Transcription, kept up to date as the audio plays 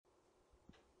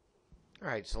All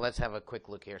right, so let's have a quick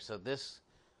look here. So this,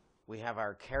 we have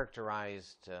our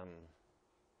characterized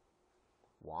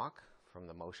walk from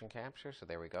the motion capture. So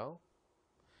there we go.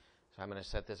 So I'm going to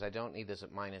set this, I don't need this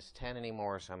at -10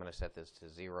 anymore, so I'm going to set this to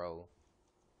 0.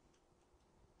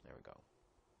 There we go.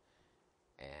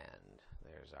 And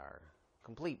there's our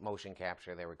complete motion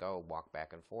capture. There we go, walk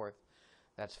back and forth.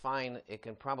 That's fine. It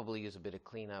can probably use a bit of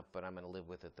cleanup, but I'm going to live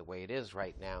with it the way it is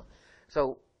right now.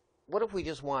 So what if we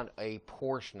just want a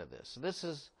portion of this? So this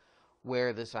is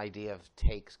where this idea of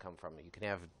takes come from. You can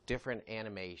have different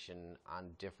animation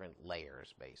on different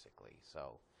layers, basically.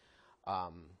 So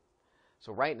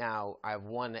right now I have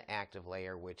one active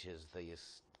layer, which is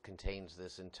contains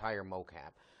this entire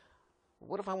mocap.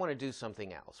 What if I want to do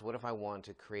something else? What if I want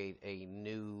to create a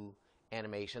new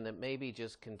animation that maybe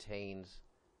just contains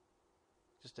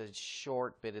just a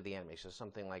short bit of the animation,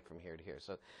 something like from here to here?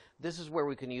 So this is where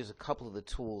we can use a couple of the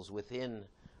tools within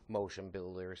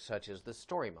MotionBuilder, such as the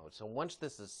story mode. So once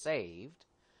this is saved,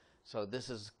 so this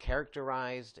is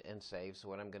characterized and saved. So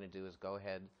what I'm going to do is go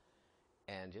ahead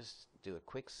and just do a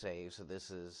quick save. So this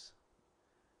is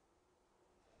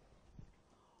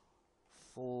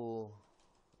full,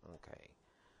 okay,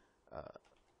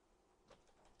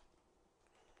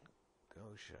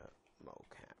 Gosha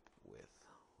mocap with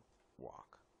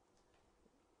walk.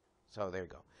 So there you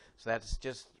go. So that's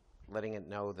just letting it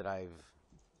know that I've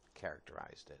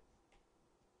characterized it.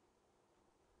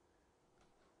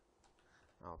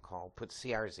 I'll put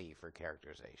CRZ for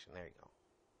characterization. There you go.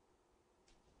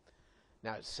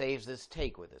 Now it saves this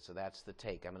take with it, so that's the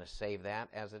take. I'm going to save that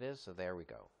as it is, so there we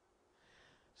go.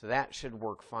 So that should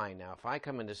work fine. Now if I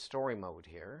come into story mode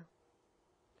here,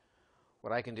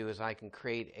 what I can do is I can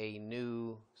create a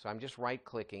new, so I'm just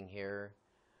right-clicking here.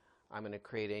 I'm going to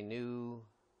create a new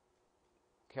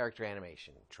character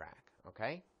animation track,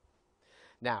 okay?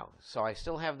 Now, so I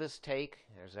still have this take.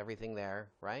 There's everything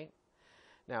there, right?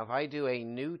 Now, if I do a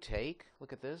new take,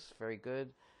 look at this, very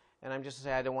good. And I'm just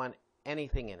saying I don't want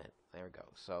anything in it. There we go.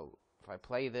 So if I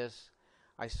play this,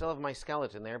 I still have my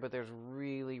skeleton there, but there's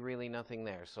really, really nothing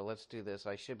there. So let's do this.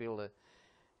 I should be able to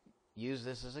use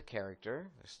this as a character.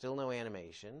 There's still no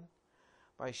animation.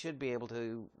 But I should be able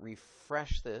to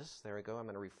refresh this. There we go. I'm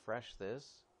going to refresh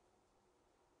this.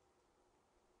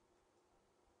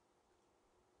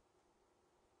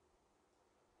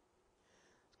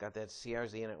 It's got that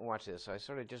CRZ in it. Watch this. So I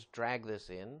sort of just drag this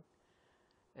in,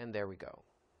 and there we go.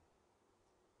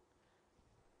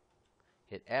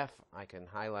 Hit F. I can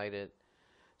highlight it.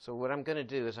 So what I'm going to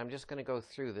do is I'm just going to go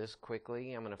through this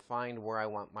quickly. I'm going to find where I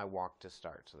want my walk to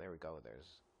start. So there we go. It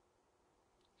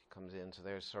comes in. So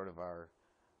there's sort of our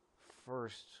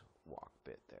first walk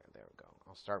bit there. There we go.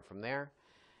 I'll start from there.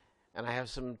 And I have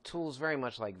some tools very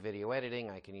much like video editing.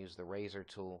 I can use the razor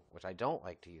tool, which I don't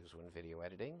like to use when video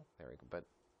editing. There we go.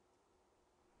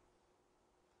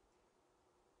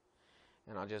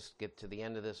 And I'll just get to the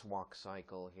end of this walk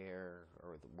cycle here,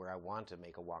 or where I want to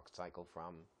make a walk cycle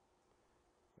from.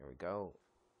 There we go.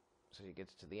 So she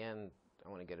gets to the end. I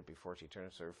want to get it before she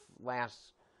turns her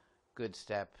last good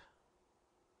step.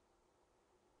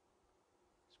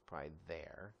 It's probably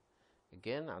there.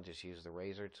 Again, I'll just use the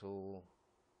razor tool.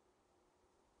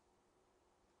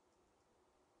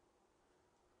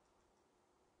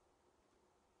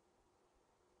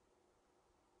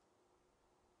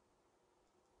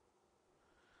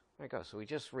 There we go. So we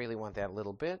just really want that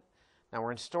little bit. Now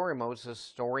we're in story mode, so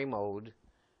story mode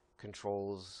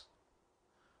controls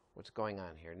what's going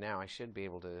on here. Now I should be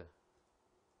able to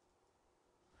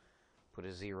put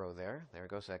a 0 there. There it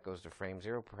goes. So that goes to frame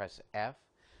 0. Press F.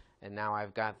 And now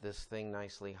I've got this thing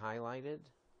nicely highlighted.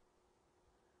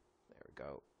 There we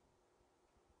go.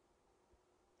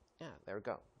 Yeah, there we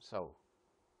go. So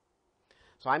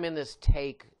I'm in this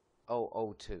take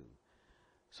 002.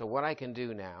 So what I can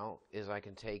do now is I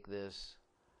can take this,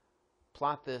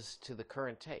 plot this to the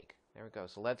current take. There we go.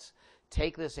 So let's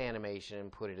take this animation and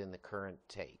put it in the current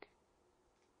take.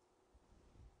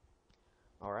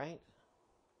 All right.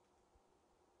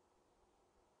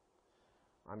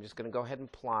 I'm just going to go ahead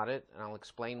and plot it, and I'll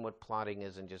explain what plotting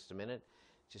is in just a minute.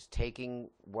 Just taking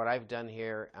what I've done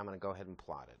here, I'm going to go ahead and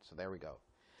plot it. So there we go.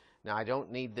 Now I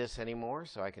don't need this anymore,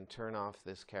 so I can turn off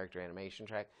this character animation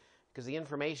track, because the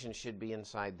information should be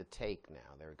inside the take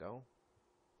now. There we go.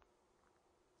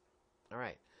 All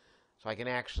right. So I can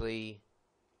actually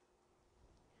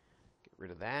get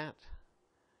rid of that,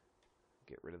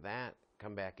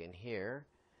 come back in here,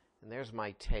 and there's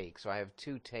my take. So I have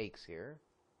 2 takes here.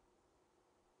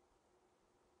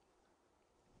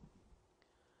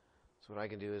 So what I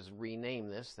can do is rename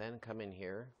this, then come in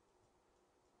here,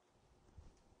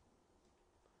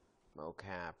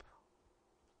 mocap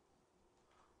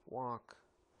walk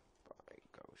by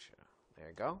Gosha. There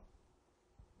you go.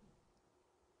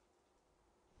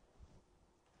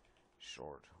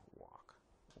 Short walk.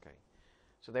 Okay.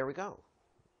 So there we go.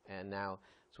 And now,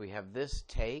 so we have this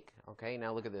take. Okay,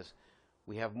 now look at this.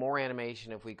 We have more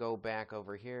animation. If we go back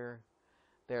over here,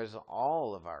 there's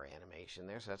all of our animation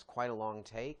there. So that's quite a long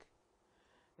take.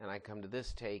 And I come to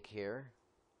this take here.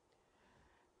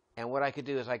 And what I could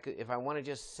do is if I want to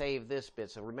just save this bit,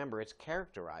 so remember it's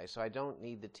characterized, so I don't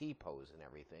need the T-pose and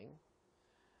everything.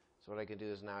 So what I can do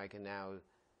is now I can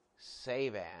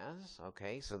save as,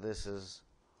 okay, so this is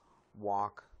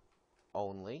walk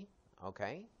only,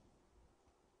 okay.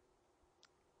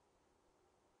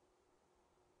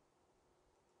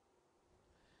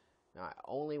 Now I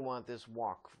only want this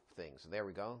walk thing, so there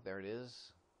we go, there it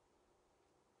is.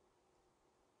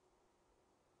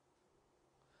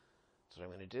 That's what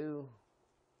I'm going to do.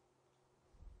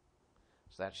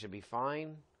 So that should be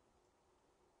fine.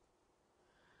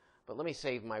 But let me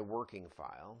save my working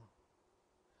file.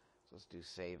 So let's do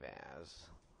save as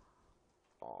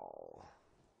all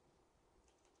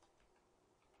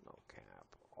mocap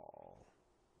all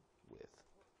with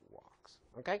walks.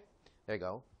 Okay, there you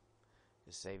go.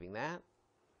 Just saving that.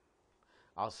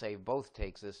 I'll save both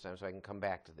takes this time so I can come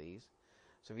back to these.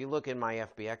 So if you look in my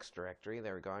FBX directory,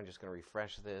 there we go. I'm just going to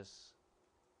refresh this.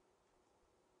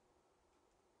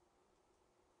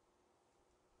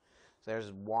 So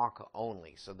there's walk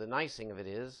only. So the nice thing of it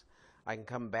is I can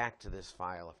come back to this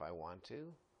file if I want to.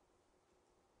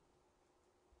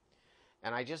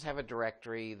 And I just have a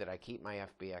directory that I keep my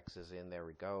FBXs in. There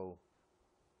we go.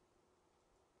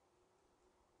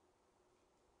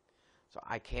 So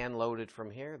I can load it from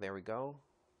here. There we go.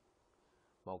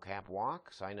 Mocap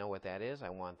walk. So I know what that is. I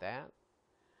want that.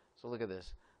 So look at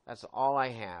this. That's all I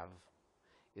have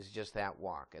is just that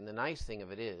walk. And the nice thing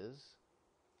of it is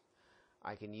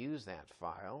I can use that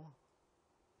file.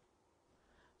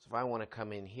 So if I want to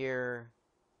come in here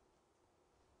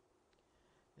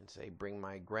and say bring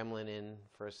my gremlin in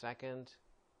for a second,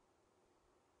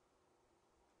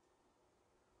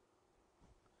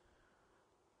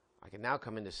 I can now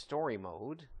come into story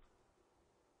mode.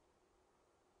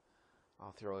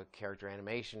 I'll throw a character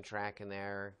animation track in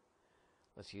there.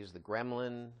 Let's use the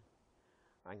gremlin.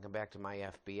 I can come back to my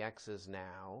FBXs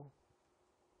now.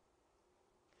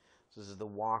 So this is the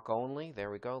walk only.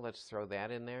 There we go. Let's throw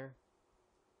that in there.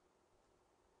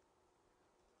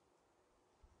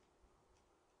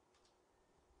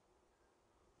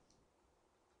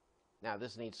 Now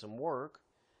this needs some work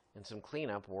and some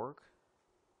cleanup work.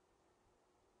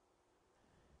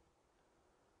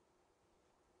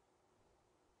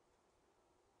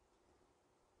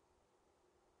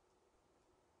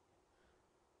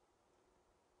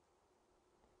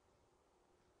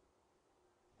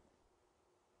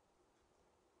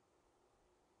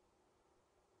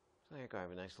 So there you go. I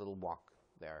have a nice little walk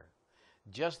there.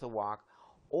 Just the walk.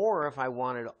 Or if I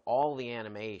wanted all the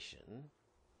animation,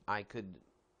 I could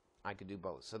do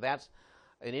both. So that's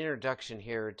an introduction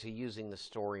here to using the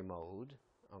story mode,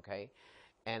 okay,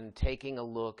 and taking a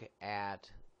look at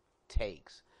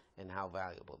takes and how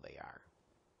valuable they are.